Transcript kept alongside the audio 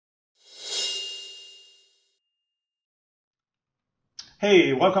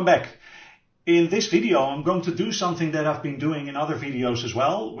Hey, welcome back. In this video, I'm going to do something that I've been doing in other videos as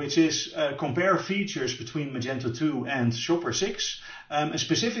well, which is compare features between Magento 2 and Shopware 6. And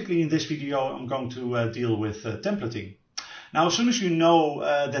specifically in this video, I'm going to deal with templating. Now, as soon as you know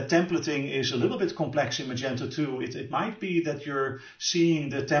that templating is a little bit complex in Magento 2, it might be that you're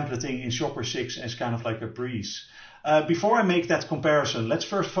seeing the templating in Shopware 6 as kind of like a breeze. Before I make that comparison, let's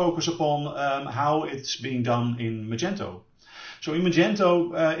first focus upon how it's being done in Magento. So in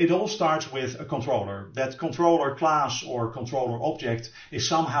Magento, it all starts with a controller. That controller class or controller object is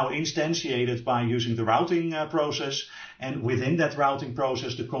somehow instantiated by using the routing process. And within that routing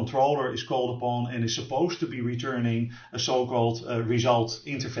process, the controller is called upon and is supposed to be returning a so-called result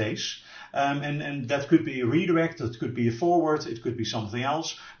interface. And that could be a redirect, it could be a forward, it could be something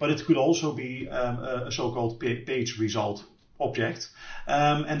else, but it could also be a so-called page result object.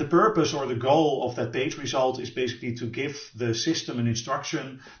 And the purpose or the goal of that page result is basically to give the system an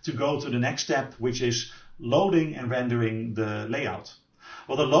instruction to go to the next step, which is loading and rendering the layout.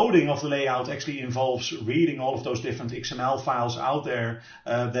 Well, the loading of the layout actually involves reading all of those different XML files out there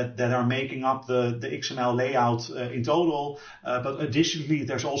that are making up the XML layout in total. But additionally,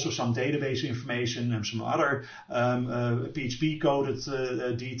 there's also some database information and some other PHP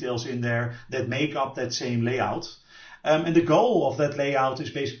coded details in there that make up that same layout. And the goal of that layout is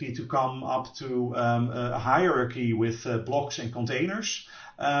basically to come up to a hierarchy with blocks and containers.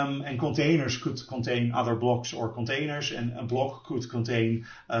 And containers could contain other blocks or containers, and a block could contain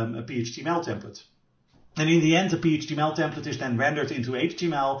a PHTML template. And in the end, the PHTML template is then rendered into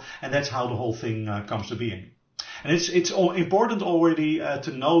HTML, and that's how the whole thing comes to being. And it's important already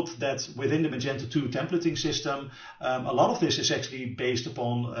to note that within the Magento 2 templating system, a lot of this is actually based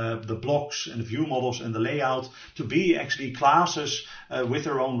upon the blocks and the view models and the layout to be actually classes with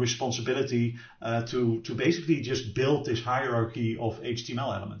their own responsibility to basically just build this hierarchy of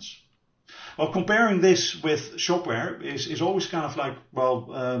HTML elements. Well, comparing this with Shopware is always kind of like,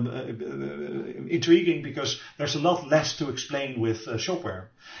 well, intriguing because there's a lot less to explain with Shopware.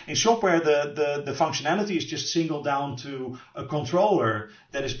 In Shopware, the functionality is just singled down to a controller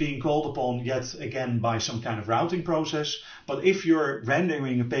that is being called upon yet again by some kind of routing process. But if you're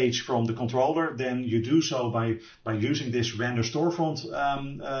rendering a page from the controller, then you do so by using this render storefront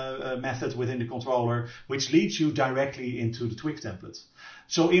method within the controller, which leads you directly into the Twig template.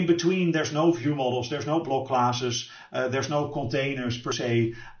 So in between, there's no view models, there's no block classes, there's no containers per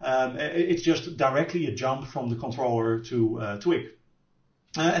se. It's just directly a jump from the controller to Twig.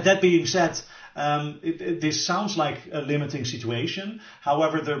 That being said, this sounds like a limiting situation.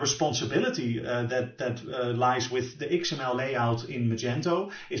 However, the responsibility that lies with the XML layout in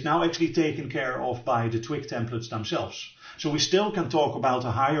Magento is now actually taken care of by the Twig templates themselves. So we still can talk about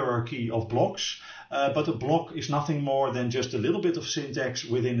a hierarchy of blocks. But a block is nothing more than just a little bit of syntax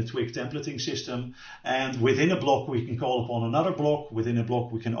within the Twig templating system. And within a block, we can call upon another block. Within a block,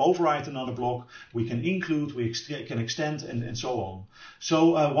 we can override another block. We can include, we can extend, and so on.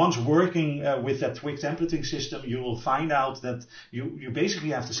 So once working with that Twig templating system, you will find out that you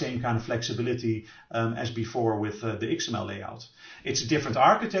basically have the same kind of flexibility as before with the XML layout. It's a different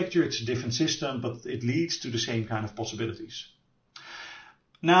architecture, it's a different system, but it leads to the same kind of possibilities.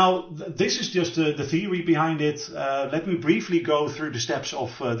 Now, this is just the theory behind it. Let me briefly go through the steps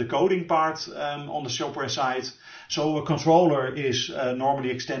of the coding part on the Shopware side. So a controller is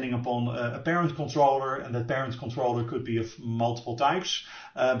normally extending upon a parent controller, and that parent controller could be of multiple types.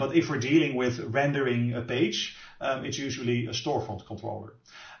 But if we're dealing with rendering a page, it's usually a storefront controller.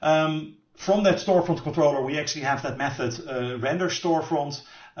 From that storefront controller, we actually have that method render storefront.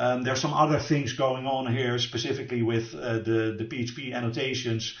 There's some other things going on here, specifically with the PHP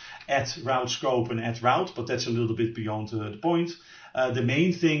annotations at route scope and at route, but that's a little bit beyond the point. The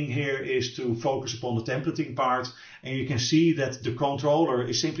main thing here is to focus upon the templating part, and you can see that the controller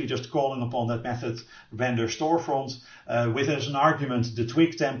is simply just calling upon that method render storefront with as an argument the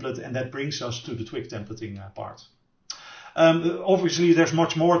Twig template, and that brings us to the Twig templating part. Obviously, there's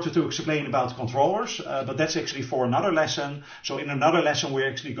much more to explain about controllers, but that's actually for another lesson. So in another lesson, we're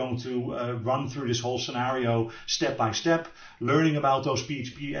actually going to run through this whole scenario step by step, learning about those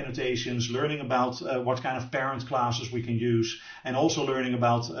PHP annotations, learning about what kind of parent classes we can use, and also learning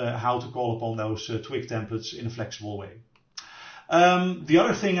about how to call upon those Twig templates in a flexible way. The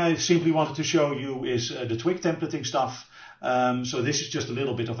other thing I simply wanted to show you is the Twig templating stuff. So this is just a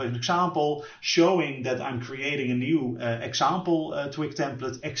little bit of an example showing that I'm creating a new example twig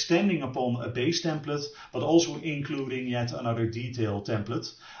template, extending upon a base template, but also including yet another detail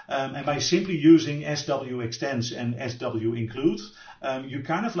template. And by simply using SW extends and SW include, you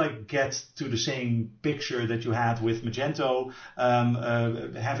kind of like get to the same picture that you had with Magento,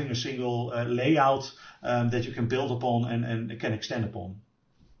 having a single layout that you can build upon and can extend upon.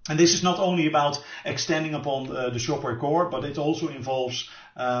 And this is not only about extending upon the Shopware core, but it also involves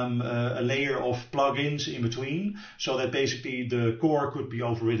a layer of plugins in between, so that basically the core could be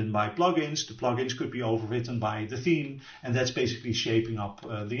overridden by plugins, the plugins could be overwritten by the theme, and that's basically shaping up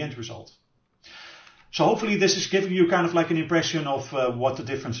the end result. So hopefully this is giving you kind of like an impression of what the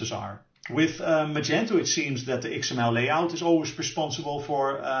differences are. With Magento, it seems that the XML layout is always responsible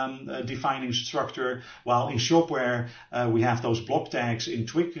for defining structure, while in Shopware we have those block tags in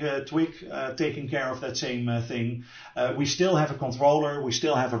Twig taking care of that same thing. We still have a controller, we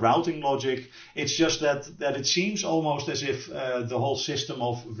still have a routing logic. It's just that it seems almost as if the whole system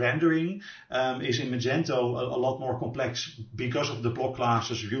of rendering is in Magento a lot more complex because of the block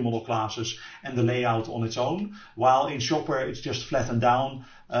classes, view model classes, and the layout on its own, while in Shopware it's just flattened down.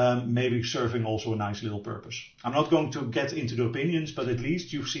 Maybe serving also a nice little purpose. I'm not going to get into the opinions, but at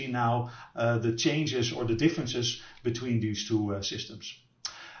least you've seen now the changes or the differences between these two systems.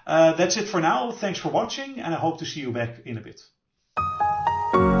 That's it for now. Thanks for watching, and I hope to see you back in a bit.